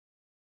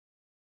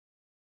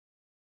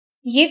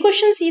ये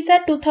question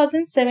CSAT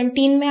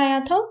 2017 में आया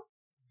था।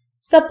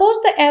 Suppose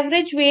the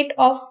average weight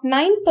of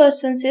 9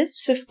 persons is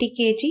 50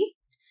 kg।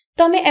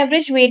 तो हमें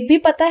एवरेज वेट भी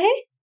पता है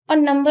और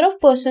नंबर ऑफ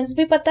पर्सन्स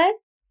भी पता है,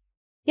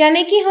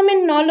 यानी कि हम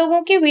इन 9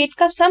 लोगों के वेट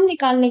का सम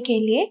निकालने के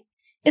लिए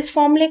इस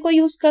फॉर्मूले को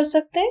यूज कर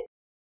सकते हैं।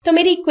 तो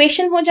मेरी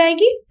इक्वेशन हो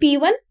जाएगी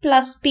P1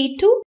 plus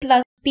P2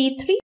 plus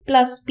P3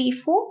 plus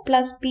P4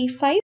 plus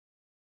P5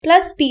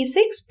 plus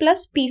P6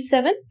 plus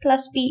P7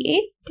 plus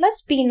P8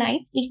 plus P9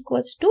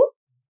 equals to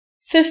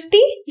 50,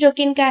 जो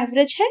कि इनका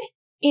एवरेज है,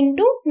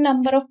 into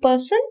number of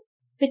person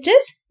which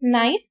is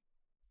 9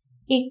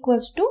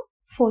 equals to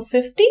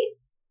 450।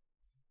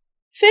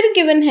 फिर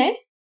गिवन है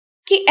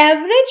कि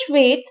average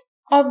weight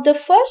of the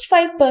first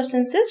 5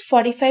 persons is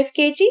 45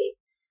 kg,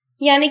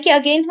 यानी कि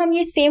again हम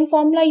ये सेम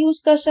फॉर्मूला यूज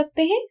कर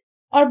सकते हैं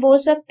और बोल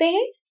सकते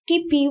हैं कि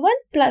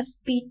P1 plus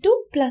P2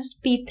 plus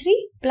P3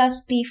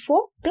 plus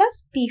P4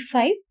 plus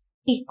P5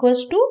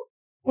 equals to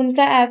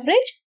उनका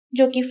एवरेज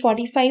जो कि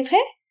 45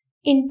 है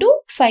इंटू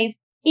 5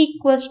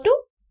 इक्वल्स टू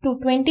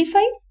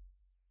 225।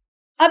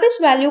 अब इस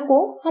वैल्यू को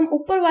हम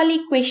ऊपर वाली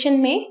इक्वेशन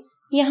में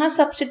यहां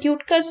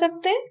सब्स्टिट्यूट कर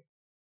सकते हैं।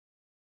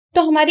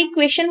 तो हमारी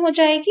इक्वेशन हो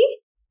जाएगी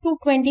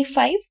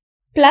 225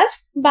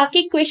 प्लस बाकी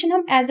इक्वेशन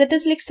हम एज इट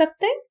इज लिख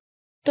सकते हैं,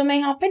 तो मैं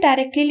यहाँ पे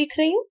डायरेक्टली लिख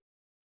रही हूँ।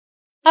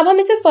 अब हम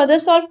इसे फर्दर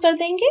सॉल्व कर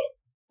देंगे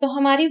तो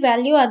हमारी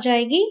वैल्यू आ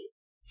जाएगी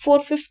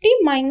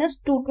 450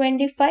 माइनस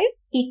 225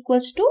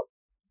 इक्वल्स टू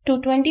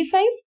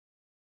 225।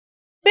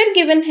 फिर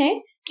गिवन है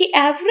कि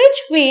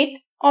average weight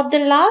of the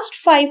last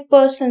 5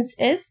 persons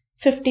is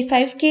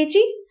 55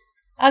 kg।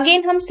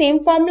 Again हम सेम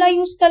फॉर्मूला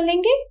यूज कर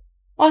लेंगे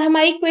और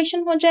हमारी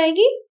इक्वेशन हो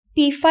जाएगी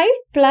P5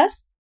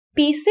 plus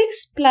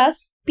P6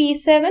 plus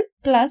P7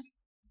 plus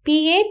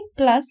P8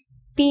 plus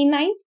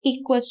P9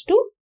 equals to,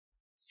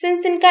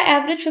 since इनका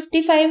एवरेज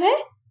 55 है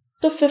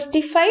तो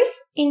 55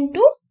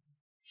 इंटू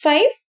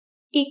 5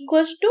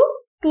 इक्वल्स टू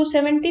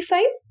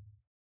 275।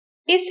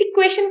 इस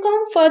इक्वेशन को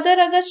हम फर्दर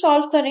अगर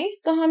सॉल्व करें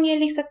तो हम ये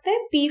लिख सकते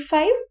हैं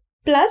P5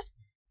 प्लस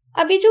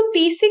अभी जो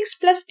P6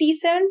 plus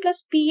P7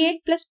 plus P8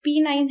 plus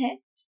P9 है,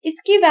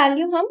 इसकी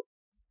वैल्यू हम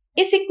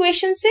इस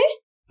इक्वेशन से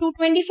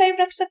 225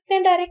 रख सकते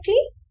हैं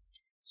डायरेक्टली।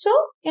 सो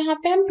यहाँ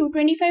पे हम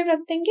 225 रख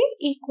देंगे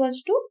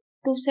इक्वल्स टू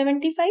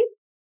 275।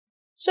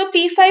 सो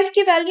P5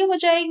 की वैल्यू हो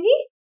जाएगी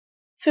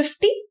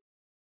 50।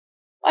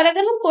 और अगर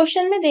हम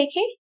क्वेश्चन में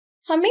देखें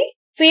हमें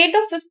वेट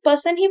ऑफ 5th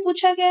पर्सन ही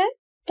पूछा गया है,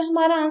 तो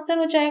हमारा आंसर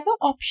हो जाएगा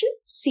ऑप्शन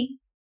सी।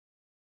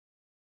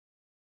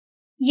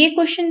 ये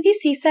क्वेश्चन भी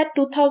CSAT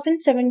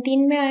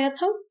 2017 में आया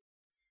था।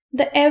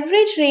 The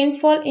average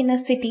rainfall in a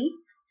city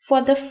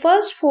for the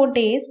first 4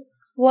 days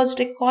was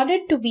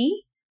recorded to be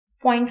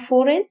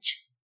 0.4 inch।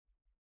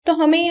 तो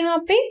हमें यहाँ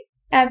पे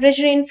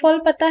एवरेज रेनफॉल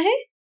पता है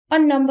और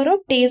नंबर ऑफ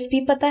डेज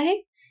भी पता है,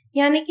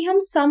 यानी कि हम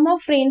सम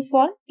ऑफ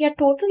रेनफॉल या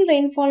टोटल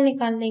रेनफॉल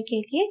निकालने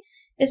के लिए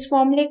इस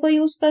फॉर्मूले को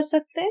यूज कर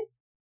सकते हैं।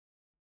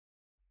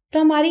 तो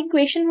हमारी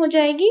इक्वेशन हो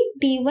जाएगी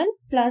D1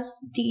 plus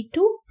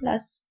D2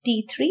 plus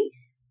D3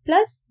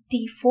 plus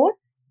D4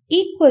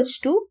 equals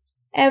to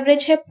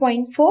average है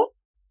 0.4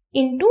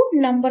 इंटू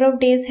नंबर ऑफ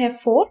डेज है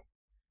 4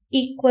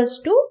 इक्वल्स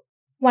टू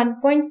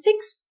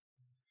 1.6।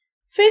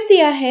 फिर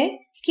दिया है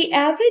कि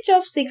average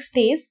of 6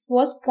 days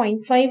was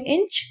 0.5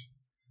 inch।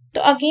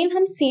 तो अगेन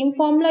हम सेम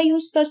फॉर्मूला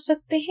यूज कर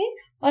सकते हैं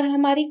और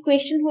हमारी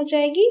इक्वेशन हो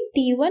जाएगी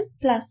D1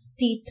 plus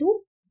D2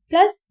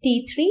 plus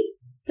D3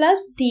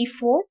 plus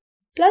D4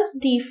 plus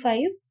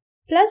D5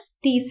 plus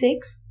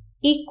D6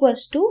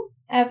 equals to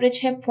average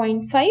है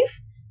 0.5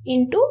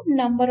 इंटू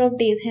नंबर ऑफ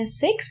डेज है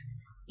 6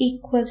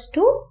 इक्वल्स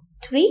टू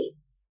 3।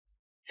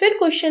 फिर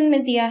क्वेश्चन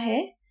में दिया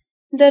है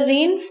the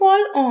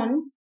rainfall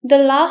on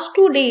the last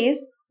 2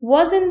 days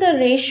was in the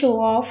ratio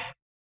of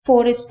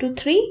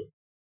 4:3।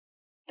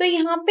 तो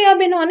यहाँ पे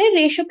अब इन्होंने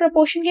रेशियो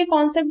प्रोपोर्शन के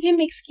कॉन्सेप्ट भी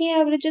मिक्स किए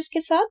एवरेजेस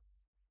के साथ।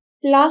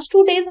 लास्ट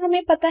 2 days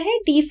हमें पता है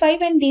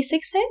D5 एंड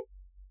D6 है,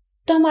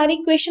 तो हमारी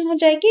इक्वेशन हो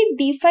जाएगी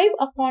D5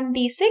 upon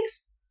D6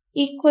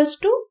 equals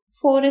to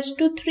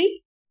 4:3।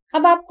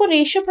 अब आपको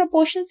रेशियो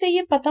प्रोपोर्शन से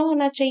ये पता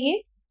होना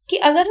चाहिए कि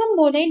अगर हम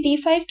बोले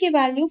D5 की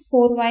वैल्यू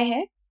 4y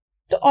है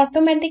तो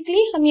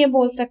ऑटोमेटिकली हम ये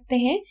बोल सकते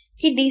हैं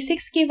कि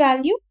D6 की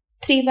वैल्यू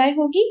 3y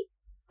होगी।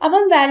 अब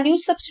हम वैल्यू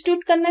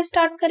सब्स्टिट्यूट करना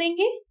स्टार्ट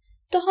करेंगे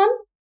तो हम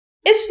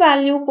इस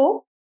वैल्यू को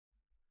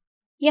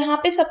यहाँ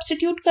पे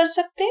सब्स्टिट्यूट कर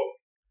सकते हैं।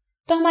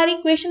 तो हमारी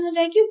इक्वेशन हो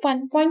जाएगी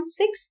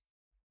 1.6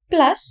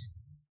 प्लस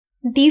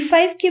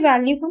D5 की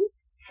वैल्यू हम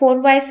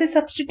 4y से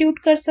सब्स्टिट्यूट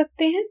कर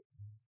सकते हैं,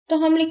 तो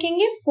हम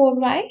लिखेंगे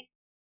 4y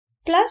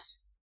प्लस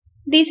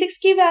D6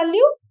 की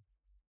वैल्यू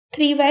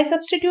 3y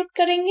सब्स्टिट्यूट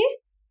करेंगे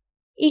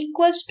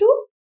इक्वल्स टू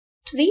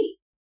 3।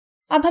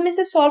 अब हम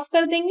इसे सॉल्व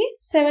कर देंगे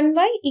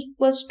 7y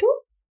equals to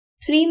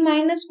 3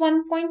 minus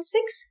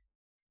 1.6,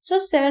 so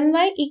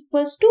 7y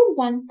equals to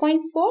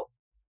 1.4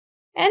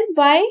 and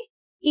y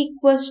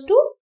equals to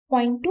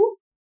 0.2।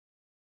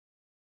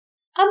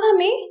 अब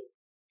हमें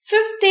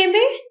 5th डे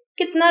में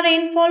कितना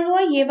रेनफॉल हुआ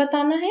ये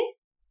बताना है,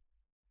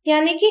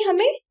 यानी कि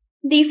हमें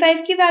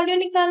D5 की वैल्यू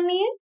निकालनी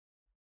है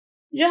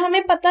जो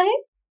हमें पता है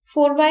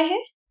 4y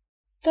है,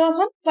 तो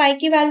अब हम y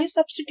की वैल्यू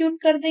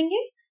सब्स्टिट्यूट कर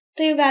देंगे।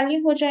 तो ये वैल्यू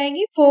हो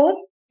जाएगी 4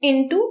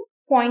 इंटू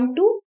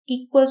 0.2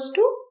 इक्वल्स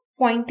टू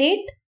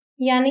 0.8,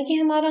 यानी कि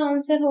हमारा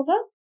आंसर होगा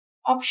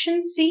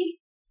ऑप्शन सी।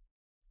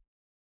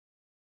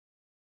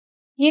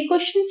 ये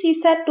क्वेश्चन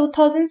सीसैट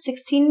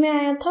 2016 में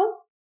आया था।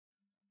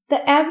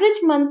 The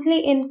average monthly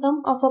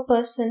income of a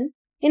person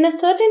in a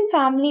certain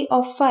family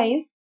of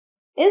 5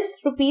 is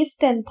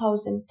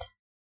 ₹10,000।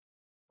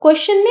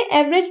 Question में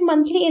average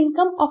monthly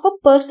income of a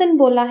person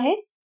बोला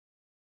है।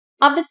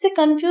 अब इससे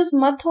कंफ्यूज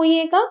मत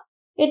होइएगा,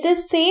 it is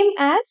same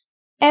as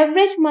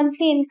average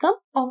monthly income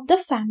of the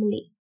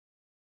family.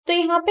 तो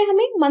यहाँ पे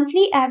हमें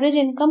मंथली एवरेज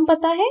इनकम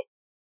पता है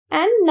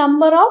and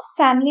number of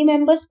family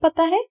members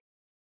पता है,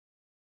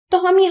 तो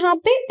हम यहाँ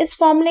पे इस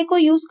फॉर्मूले को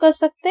यूज कर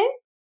सकते हैं।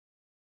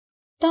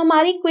 तो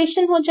हमारी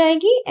इक्वेशन हो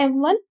जाएगी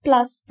m1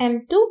 plus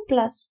m2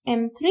 plus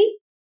m3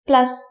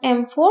 plus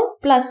m4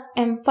 plus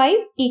m5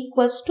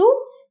 equals to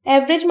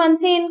average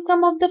monthly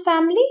income of the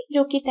family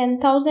जो कि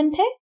 10,000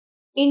 है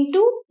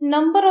into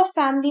number of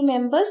family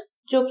members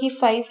जो कि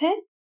 5 है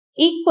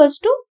इक्वल्स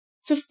टू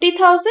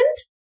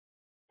 50,000।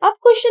 अब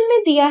क्वेश्चन में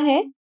दिया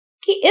है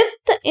कि if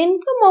the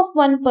income of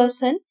one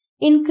person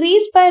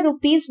increase by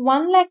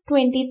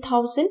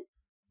 ₹1,20,000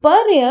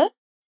 per year,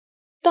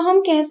 तो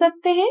हम कह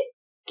सकते हैं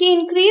कि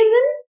increase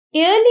in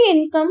yearly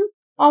income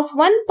of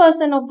one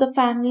person of the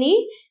family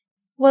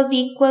was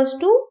equals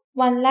to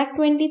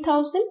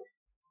 1,20,000।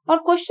 और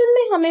क्वेश्चन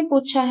में हमें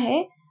पूछा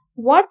है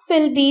what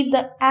will be the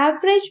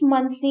average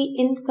monthly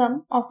income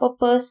of a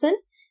person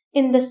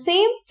in the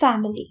same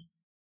family.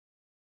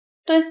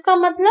 तो इसका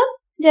मतलब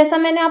जैसा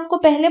मैंने आपको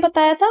पहले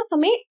बताया था,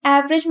 हमें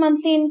average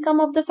monthly income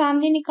of the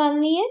family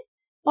निकालनी है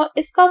और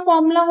इसका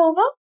फॉर्मूला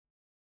होगा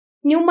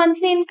new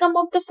monthly income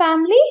of the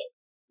family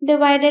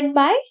divided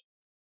by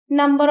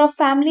number of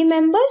family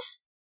members.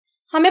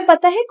 हमें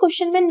पता है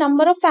क्वेश्चन में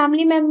नंबर ऑफ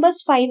फैमिली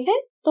मेंबर्स 5 है,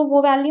 तो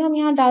वो वैल्यू हम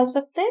यहाँ डाल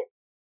सकते हैं।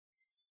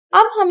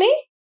 अब हमें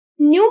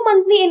new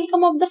monthly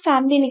income of the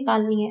family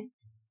निकालनी है,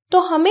 तो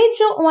हमें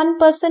जो वन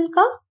पर्सन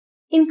का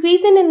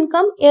increase in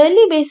income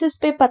yearly basis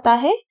पे पता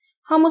है,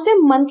 हम उसे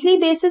मंथली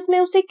बेसिस में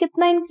उसे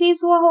कितना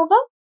इंक्रीज हुआ होगा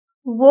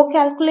वो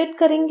कैलकुलेट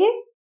करेंगे।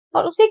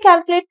 और उसे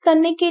कैलकुलेट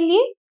करने के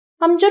लिए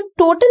हम जो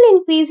टोटल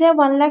इंक्रीज है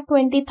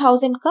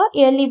 1,20,000 का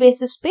ईयरली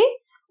बेसिस पे,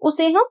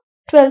 उसे हम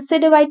 12 से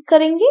डिवाइड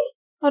करेंगे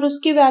और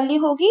उसकी वैल्यू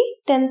होगी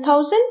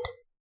 10,000।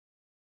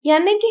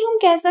 यानी कि हम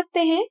कह सकते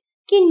हैं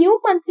कि new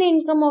monthly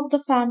income of the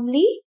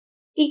family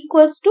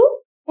equals to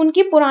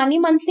उनकी पुरानी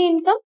मंथली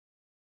इनकम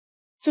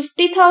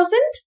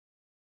 50,000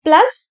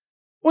 प्लस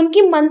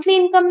उनकी मंथली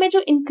इनकम में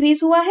जो इंक्रीज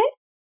हुआ है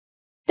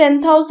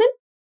 10,000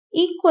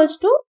 इक्वल्स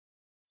टू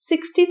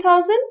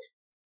 60,000।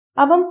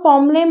 अब हम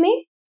फॉर्मूले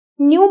में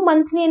new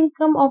monthly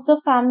income of the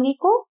family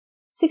को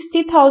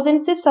 60,000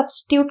 से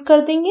सब्स्टिट्यूट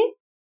कर देंगे,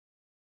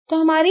 तो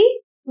हमारी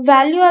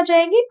वैल्यू आ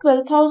जाएगी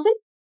 12,000,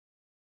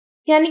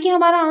 यानी कि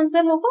हमारा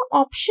आंसर होगा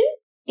ऑप्शन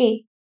ए।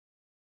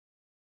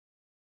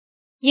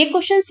 ये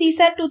क्वेश्चन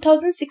सीसैट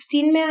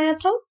 2016 में आया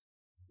था।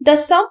 The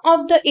some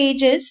of the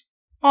edges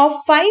of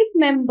 5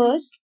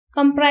 members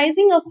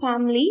comprising a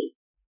family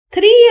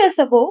 3 years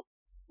ago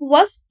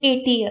was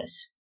 80 years।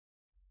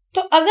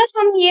 तो अगर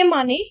हम ये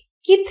माने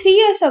कि 3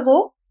 years ago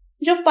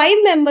जो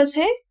 5 members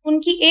हैं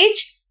उनकी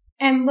as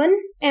M1,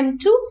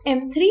 M2,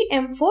 M3,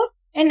 M4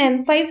 and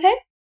M5 है।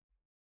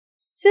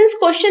 Since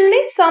क्वेश्चन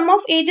में sum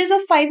of ages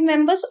of 5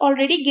 members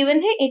already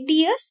given है 80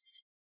 years,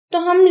 तो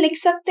हम लिख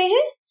सकते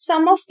हैं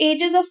sum of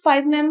ages of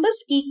 5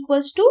 members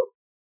equals to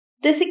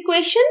this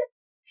equation।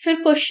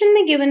 फिर क्वेश्चन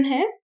में given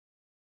है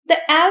the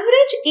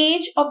average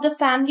age of the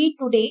family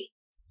today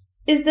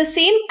is the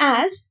same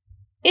as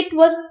it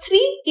was 3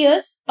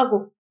 years ago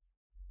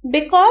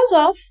because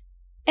of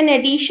an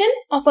addition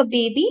of a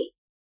baby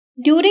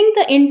during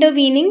the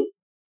intervening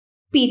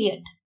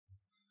period।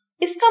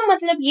 इसका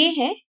मतलब ये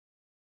है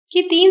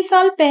कि 3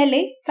 साल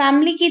पहले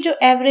फैमिली की जो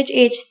एवरेज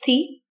एज थी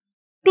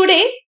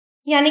टुडे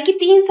यानी कि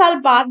 3 साल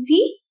बाद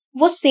भी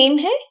वो सेम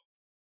है।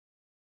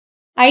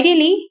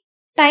 आइडियली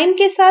टाइम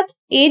के साथ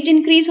एज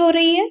इंक्रीज हो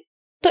रही है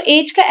तो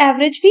एज का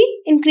एवरेज भी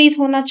इंक्रीज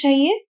होना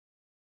चाहिए,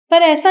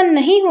 पर ऐसा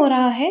नहीं हो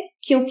रहा है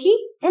क्योंकि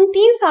उन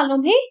 3 सालों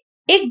में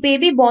एक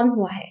बेबी बॉर्न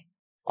हुआ है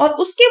और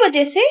उसकी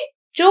वजह से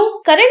जो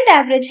करंट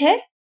एवरेज है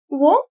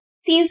वो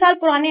 3 साल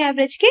पुराने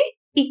एवरेज के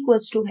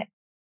इक्वल्स टू है।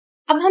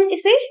 अब हम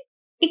इसे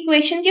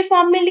इक्वेशन के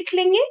फॉर्म में लिख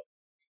लेंगे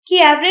कि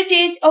average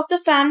age of the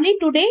family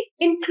today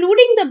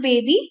including the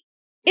baby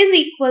is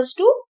equals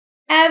to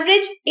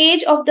average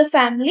age of the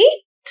family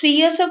 3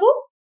 years ago।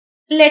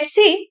 Let's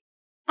say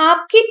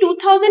आपकी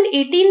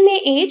 2018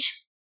 में एज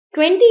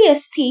 20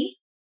 years थी,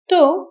 तो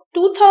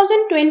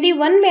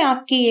 2021 में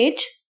आपकी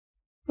एज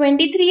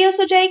 23 years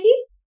हो जाएगी।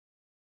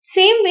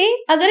 सेम वे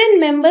अगर इन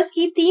मेंबर्स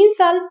की 3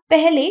 साल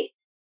पहले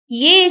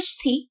ये एज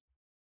थी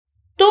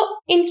तो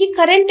इनकी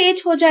करंट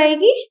एज हो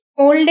जाएगी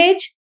ओल्ड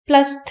एज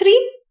प्लस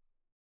 3,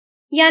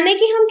 यानी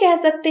कि हम कह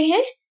सकते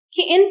हैं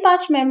कि इन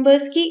 5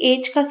 मेंबर्स की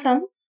एज का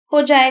सम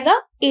हो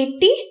जाएगा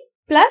 80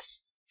 प्लस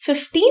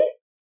 15।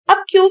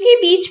 अब क्योंकि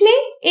बीच में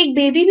एक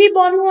बेबी भी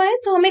बॉर्न हुआ है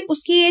तो हमें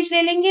उसकी एज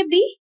ले लेंगे b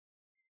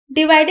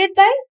divided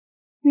by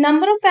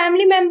number of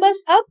family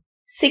members अब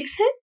 6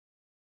 है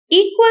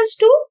इक्वल्स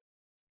टू,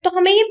 तो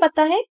हमें ये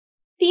पता है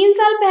 3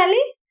 साल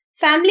पहले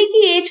फैमिली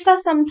की एज का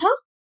सम था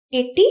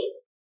 80,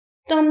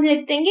 तो हम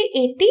लिख देंगे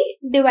 80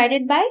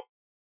 डिवाइडेड बाय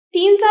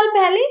 3 साल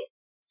पहले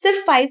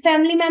सिर्फ 5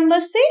 फैमिली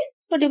मेंबर्स से,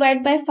 तो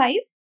डिवाइड बाय 5,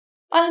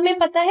 और हमें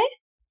पता है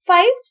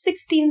 5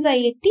 16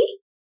 80।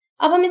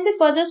 अब हम इसे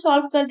फर्दर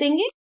सॉल्व कर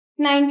देंगे।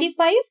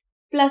 95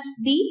 plus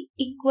B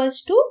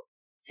equals to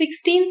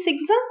 16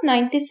 6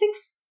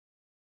 96,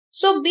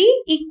 so B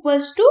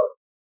equals to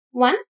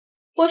 1।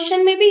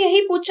 Question में भी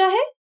यही पूछा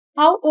है,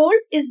 how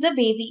old is the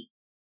baby,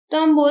 तो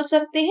हम बोल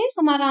सकते हैं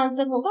हमारा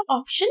आंसर होगा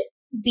ऑप्शन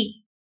बी।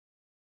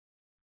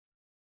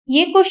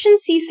 ये क्वेश्चन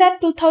CSAT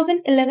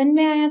 2011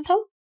 में आया था।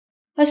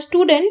 A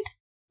student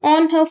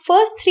on her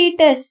first 3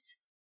 tests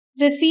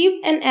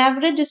received an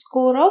average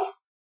score of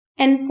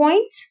n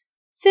points.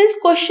 Since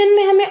question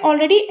में हमें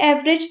ऑलरेडी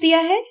एवरेज दिया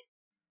है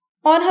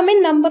और हमें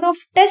नंबर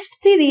ऑफ टेस्ट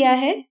भी दिया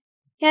है,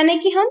 यानी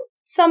कि हम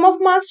सम ऑफ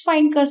मार्क्स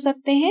फाइंड कर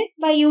सकते हैं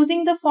by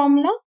using the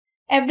formula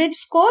average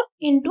score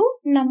into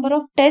number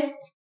of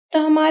test. तो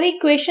हमारी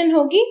इक्वेशन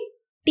होगी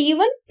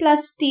T1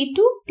 plus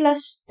T2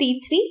 plus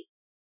T3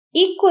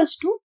 equals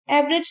to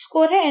average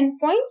score है n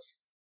points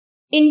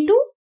into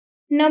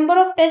number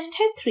of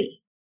test है 3।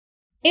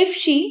 If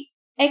she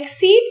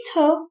exceeds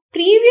her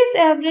previous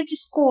average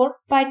score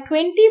by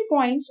 20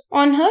 points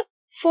on her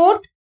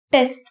 4th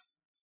test,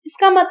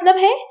 इसका मतलब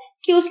है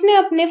कि उसने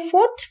अपने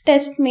 4th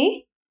टेस्ट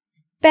में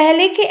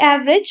पहले के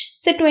एवरेज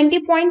से 20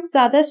 पॉइंट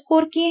ज्यादा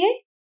स्कोर किए हैं,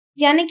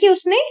 यानी कि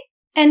उसने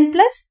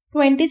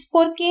n+20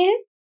 स्कोर किए हैं।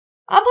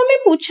 अब हमें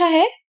पूछा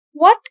है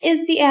what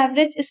is the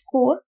average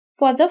score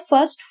for the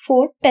first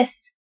 4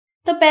 test,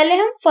 तो पहले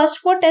हम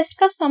फर्स्ट 4 टेस्ट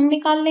का सम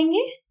निकाल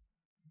लेंगे।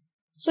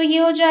 सो ये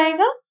हो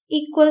जाएगा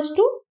इक्वल्स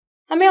टू,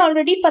 हमें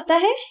ऑलरेडी पता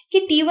है कि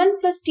T1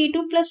 plus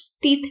T2 plus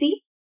T3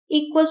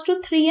 equals to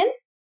 3n,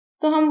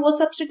 तो हम वो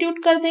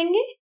सब्स्टिट्यूट कर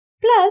देंगे,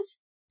 प्लस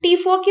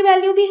T4 की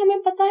वैल्यू भी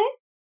हमें पता है,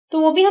 तो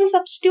वो भी हम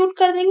सब्स्टिट्यूट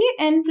कर देंगे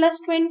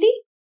n+20,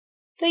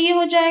 तो ये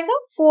हो जाएगा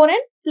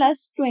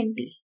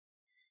 4n+20।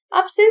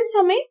 अब सिंस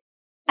हमें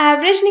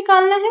एवरेज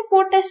निकालना है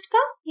 4 टेस्ट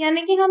का,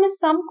 यानी कि हम इस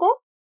सम को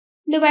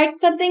डिवाइड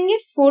कर देंगे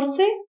 4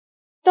 से,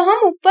 तो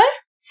हम ऊपर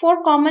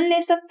 4 कॉमन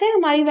ले सकते हैं,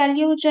 हमारी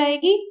वैल्यू हो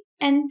जाएगी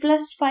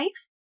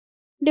n+5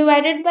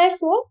 डिवाइडेड बाय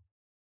 4,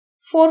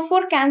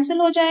 4 कैंसिल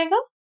हो जाएगा,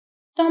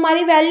 तो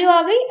हमारी वैल्यू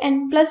आ गई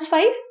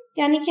n+5,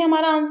 यानी कि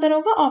हमारा आंसर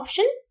होगा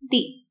option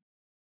D.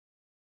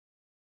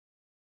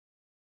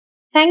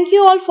 Thank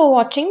you all for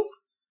watching.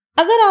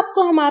 अगर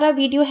आपको हमारा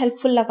वीडियो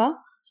हेल्पफुल लगा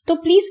तो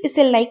प्लीज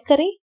इसे लाइक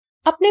करें,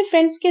 अपने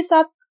फ्रेंड्स के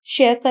साथ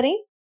शेयर करें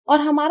और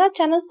हमारा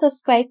चैनल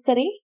सब्सक्राइब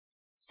करें।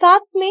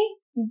 साथ में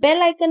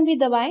बेल आइकन भी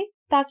दबाएं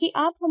ताकि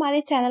आप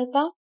हमारे चैनल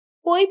का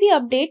कोई भी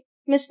अपडेट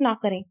मिस ना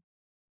करें।